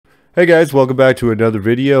Hey guys, welcome back to another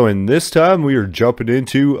video, and this time we are jumping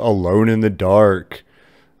into Alone in the Dark.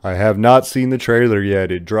 I have not seen the trailer yet.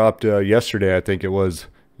 It dropped yesterday, I think it was.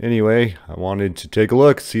 Anyway, I wanted to take a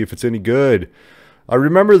look, see if it's any good. I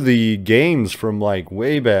remember the games from like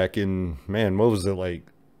way back in, man, what was it, like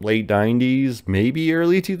late 90s, maybe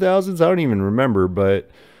early 2000s? I don't even remember, but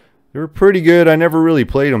they were pretty good. I never really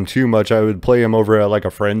played them too much. I would play them over at like a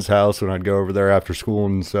friend's house when I'd go over there after school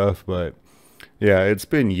and stuff, but yeah, it's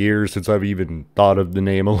been years since I've even thought of the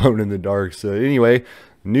name Alone in the Dark. So anyway,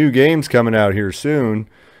 new game's coming out here soon,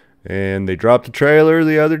 and they dropped a trailer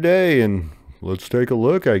the other day, and let's take a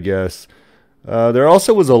look, I guess. There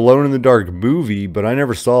also was a Alone in the Dark movie, but I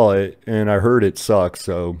never saw it, and I heard it sucks,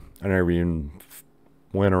 so I never even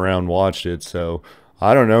went around and watched it. So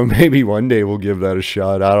I don't know, maybe one day we'll give that a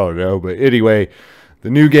shot. I don't know, but anyway, the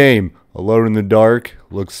new game, Alone in the Dark,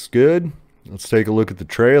 looks good. Let's take a look at the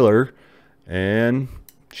trailer and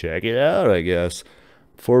check it out, I guess.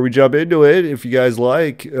 Before we jump into it, if you guys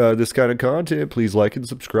like this kind of content, please like and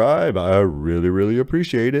subscribe. I really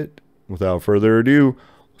appreciate it. Without further ado,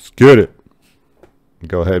 let's get it.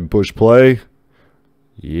 Go ahead and push play.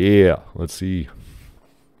 Yeah, let's see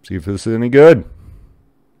if this is any good.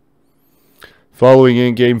 Following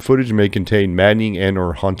in-game footage may contain maddening and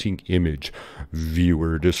or haunting image.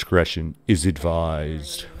 Viewer discretion is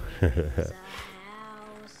advised.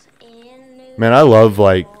 Man, I love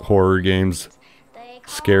like horror games.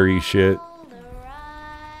 Scary shit.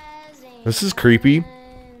 This is creepy.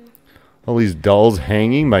 All these dolls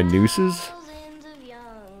hanging by nooses.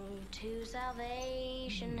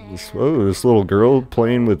 This little girl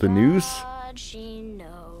playing with a noose.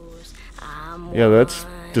 Yeah, that's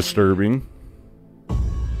disturbing.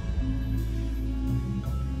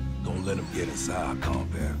 Don't let him get inside,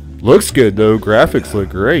 compare. Looks good though. Graphics look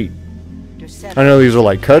great. I know these are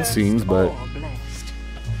like cutscenes, but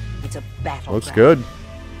looks good.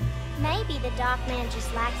 Maybe the dark man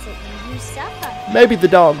just likes it when you suffer. Maybe the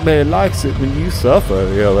dark man likes it when you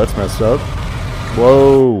suffer. Yeah, that's messed up.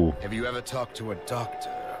 Whoa. Have you ever talked to a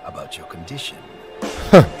doctor about your condition?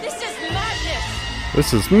 This is madness!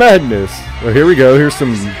 This is madness. Well, here we go. Here's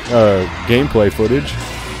some gameplay footage.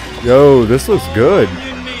 Yo, this looks good.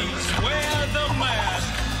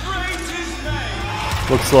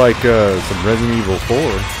 Looks like some Resident Evil 4.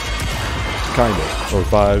 Kinda. Or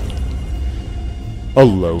 5.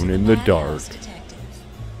 Alone in the Dark.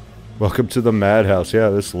 Welcome to the Madhouse. Yeah,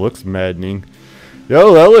 this looks maddening.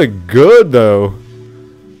 Yo, that looked good, though.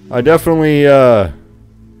 I definitely, there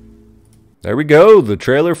we go. The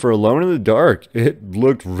trailer for Alone in the Dark. It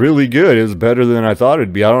looked really good. It was better than I thought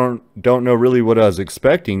it'd be. I don't know really what I was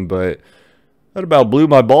expecting, but that about blew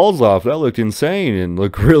my balls off. That looked insane and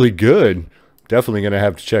looked really good. Definitely going to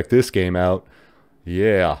have to check this game out.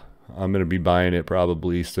 Yeah, I'm going to be buying it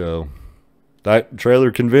probably, so that trailer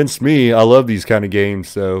convinced me. I love these kind of games,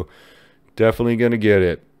 so definitely going to get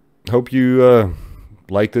it. Hope you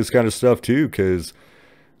like this kind of stuff too, because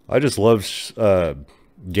I just love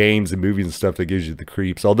games and movies and stuff that gives you the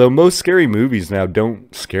creeps. Although most scary movies now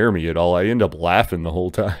don't scare me at all. I end up laughing the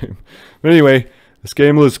whole time. But anyway, this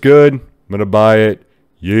game looks good. I'm going to buy it.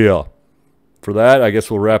 Yeah. For that, I guess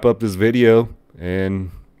we'll wrap up this video.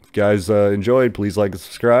 And if you guys enjoyed, please like and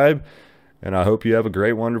subscribe. And I hope you have a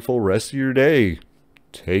great, wonderful rest of your day.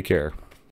 Take care.